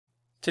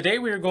Today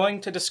we are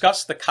going to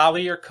discuss the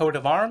Collier coat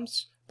of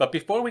arms, but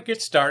before we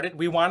get started,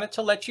 we wanted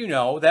to let you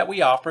know that we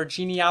offer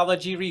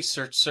genealogy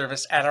research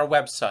service at our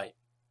website.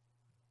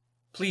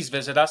 Please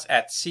visit us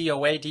at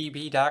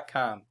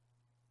coadb.com.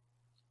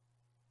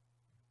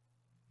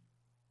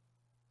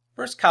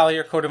 First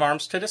Collier coat of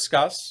arms to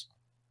discuss,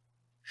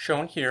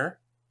 shown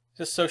here,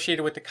 is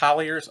associated with the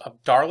Colliers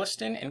of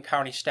Darlston in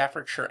County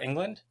Staffordshire,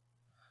 England.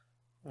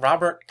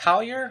 Robert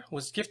Collier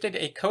was gifted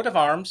a coat of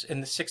arms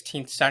in the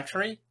 16th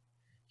century.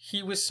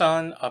 He was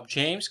son of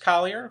James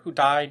Collier, who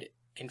died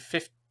in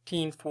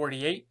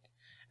 1548,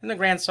 and the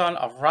grandson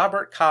of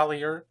Robert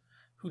Collier,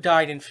 who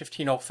died in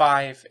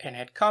 1505 and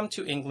had come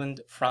to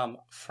England from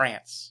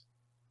France.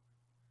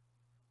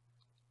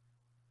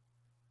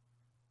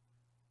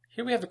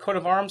 Here we have the coat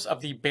of arms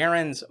of the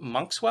Barons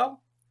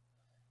Monkswell.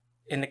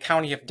 In the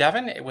county of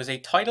Devon, it was a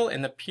title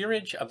in the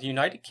peerage of the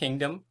United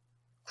Kingdom,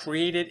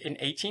 created in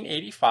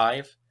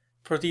 1885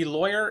 for the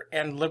lawyer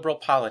and liberal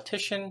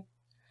politician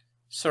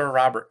Sir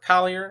Robert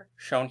Collier,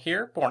 shown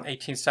here, born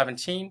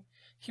 1817.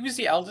 He was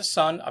the eldest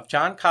son of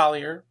John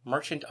Collier,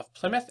 merchant of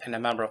Plymouth and a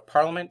member of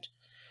Parliament,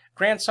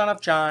 grandson of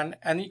John,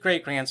 and the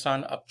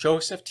great-grandson of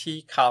Joseph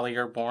T.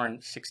 Collier, born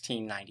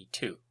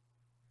 1692.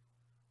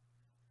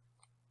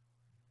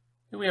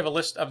 Here we have a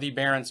list of the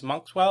Barons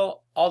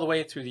Monkswell, all the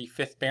way through the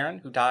 5th Baron,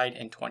 who died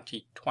in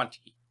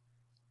 2020.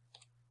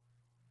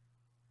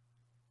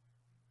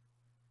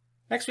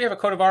 Next we have a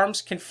coat of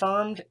arms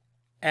confirmed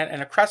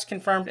and a crest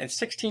confirmed in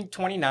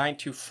 1629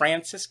 to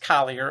Francis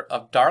Collier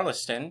of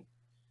Darlaston,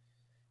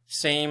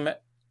 same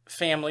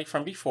family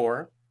from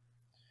before.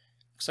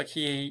 Looks like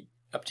he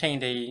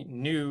obtained a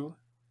new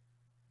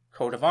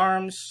coat of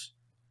arms.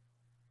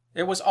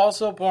 It was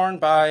also borne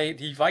by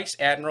the Vice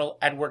Admiral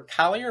Edward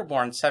Collier,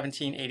 born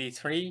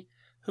 1783,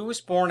 who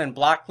was born in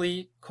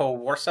Blockley,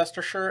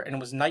 Worcestershire, and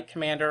was Knight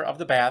Commander of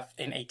the Bath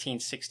in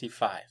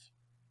 1865.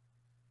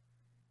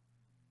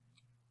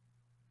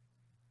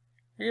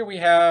 Here we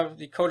have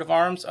the coat of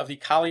arms of the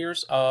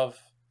Colliers of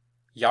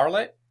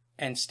Yarlet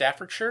and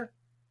Staffordshire.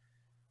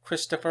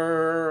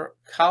 Christopher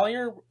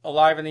Collier,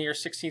 alive in the year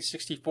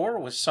 1664,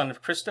 was son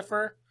of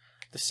Christopher,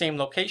 the same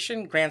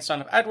location,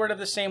 grandson of Edward of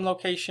the same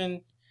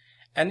location,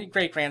 and the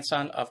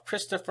great-grandson of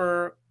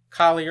Christopher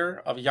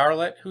Collier of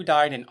Yarlet, who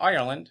died in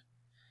Ireland,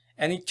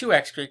 and the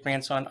 2x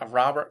great-grandson of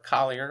Robert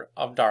Collier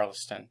of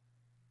Darlston.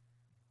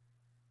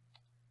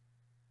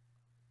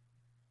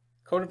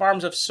 Coat of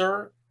arms of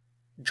Sir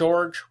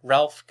George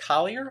Ralph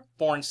Collier,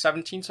 born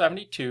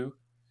 1772.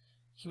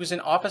 He was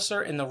an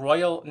officer in the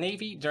Royal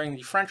Navy during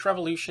the French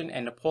Revolution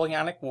and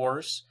Napoleonic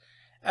Wars,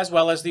 as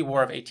well as the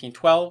War of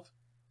 1812.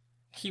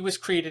 He was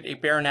created a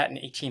baronet in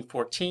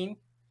 1814.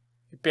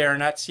 The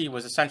baronetcy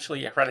was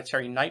essentially a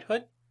hereditary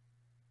knighthood.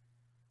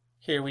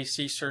 Here we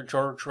see Sir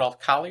George Ralph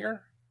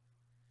Collier.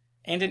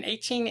 And in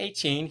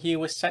 1818, he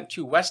was sent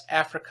to West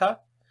Africa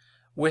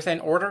with an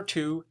order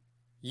to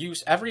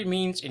use every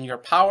means in your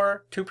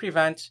power to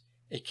prevent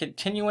a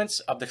continuance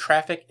of the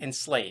traffic in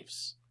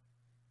slaves.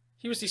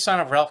 He was the son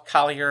of Ralph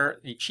Collier,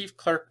 the chief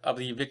clerk of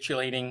the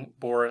Victualling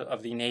Board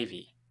of the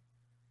Navy.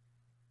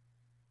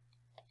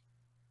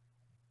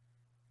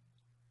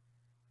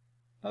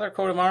 Another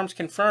coat of arms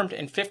confirmed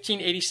in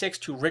 1586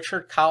 to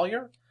Richard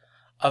Collier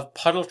of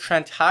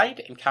Puddletrent Hyde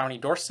in County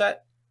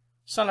Dorset,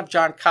 son of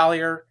John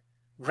Collier,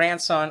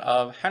 grandson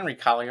of Henry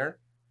Collier,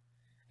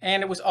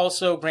 and it was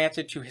also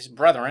granted to his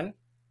brethren.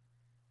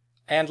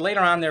 And later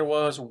on there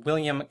was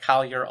William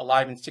Collier,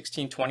 alive in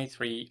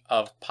 1623,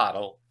 of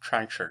Pottle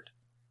Trenchard.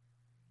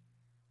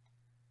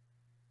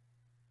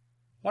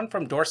 One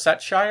from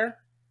Dorsetshire.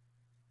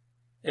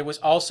 It was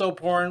also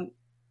borne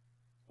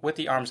with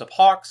the arms of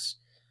hawks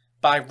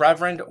by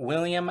Reverend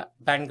William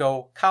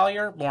Bengo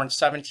Collier, born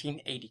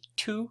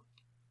 1782,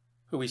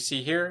 who we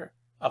see here,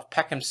 of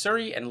Peckham,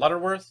 Surrey and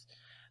Lutterworth,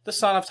 the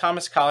son of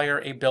Thomas Collier,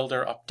 a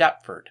builder of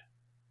Deptford.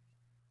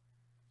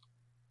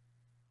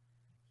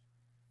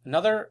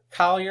 Another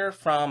Collier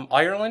from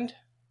Ireland,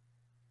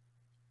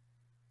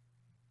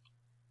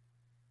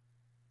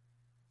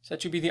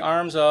 said to be the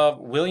arms of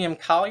William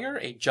Collier,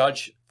 a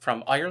judge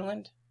from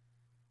Ireland.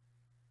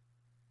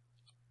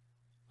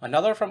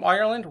 Another from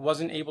Ireland,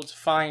 wasn't able to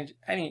find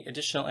any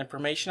additional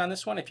information on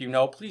this one. If you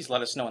know, please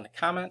let us know in the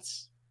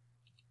comments.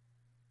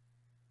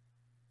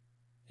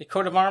 A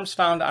coat of arms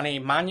found on a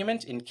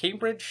monument in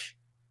Cambridge,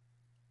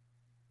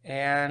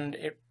 and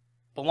it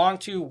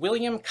belonged to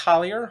William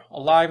Collier,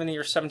 alive in the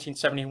year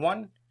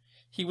 1771.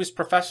 He was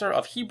professor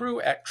of Hebrew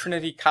at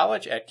Trinity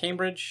College at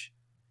Cambridge,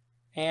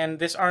 and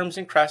this arms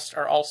and crest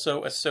are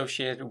also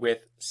associated with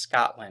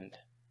Scotland.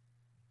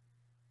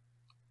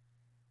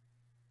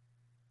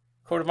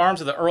 Coat of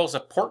arms of the Earls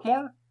of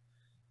Portmore.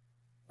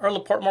 Earl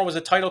of Portmore was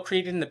a title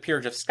created in the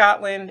peerage of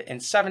Scotland in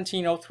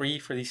 1703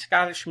 for the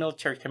Scottish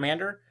military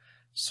commander,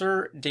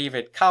 Sir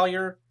David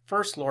Collier,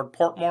 1st Lord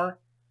Portmore.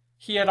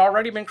 He had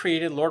already been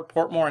created Lord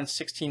Portmore in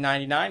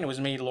 1699 and was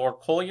made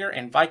Lord Colyer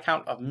and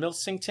Viscount of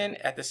Milsington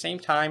at the same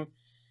time,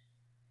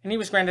 and he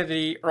was granted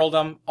the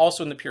earldom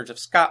also in the peerage of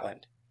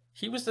Scotland.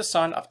 He was the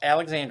son of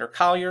Alexander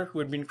Collier, who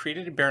had been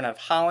created a baronet of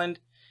Holland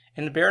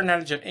in the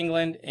baronetage of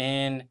England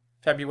in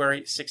February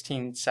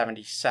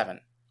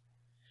 1677.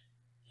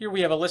 Here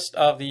we have a list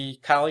of the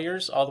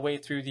Colliers all the way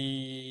through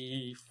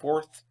the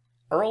 4th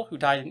Earl, who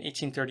died in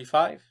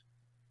 1835.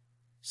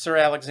 Sir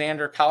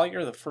Alexander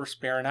Collier, the 1st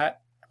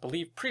Baronet, I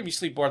believe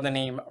previously bore the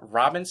name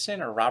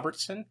Robinson or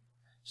Robertson,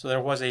 so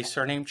there was a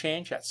surname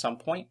change at some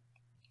point.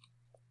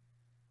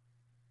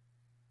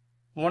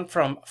 One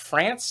from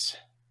France,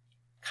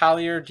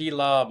 Collier de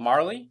la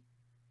Marly.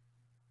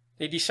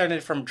 They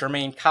descended from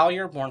Germain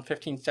Collier, born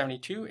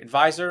 1572,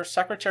 advisor,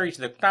 secretary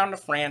to the Crown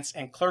of France,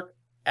 and clerk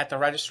at the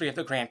Registry of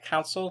the Grand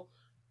Council,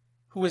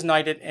 who was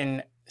knighted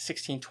in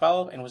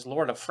 1612 and was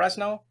Lord of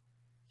Fresno.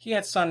 He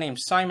had a son named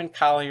Simon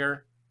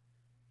Collier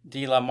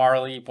de la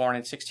Marly, born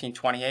in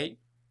 1628.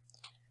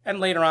 And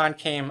later on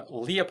came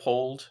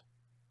Leopold,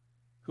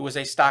 who was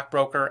a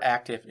stockbroker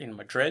active in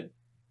Madrid.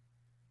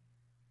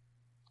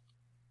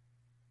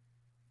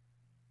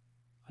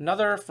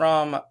 Another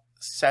from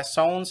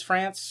Soissons,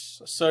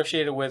 France,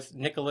 associated with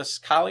Nicolas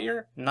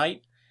Collier,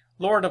 knight,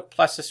 Lord of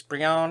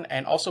Plessis-Brion,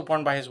 and also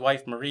born by his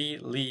wife Marie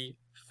Le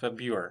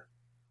Fabure.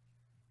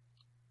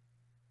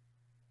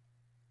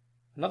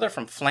 Another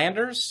from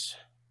Flanders.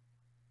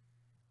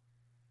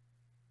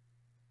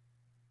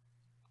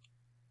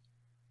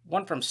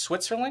 One from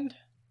Switzerland,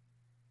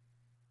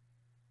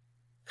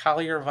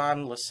 Collier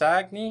von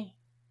Lassagne,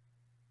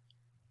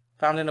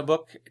 found in a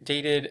book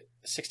dated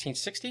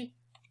 1660.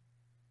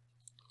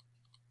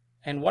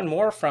 And one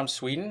more from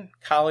Sweden,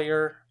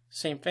 Collier,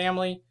 same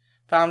family,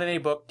 found in a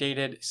book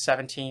dated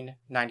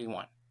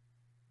 1791.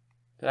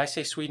 Did I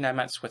say Sweden? I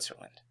meant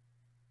Switzerland.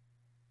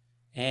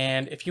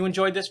 And if you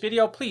enjoyed this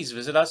video, please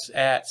visit us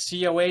at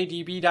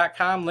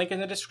coadb.com, link in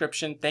the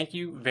description. Thank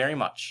you very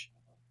much.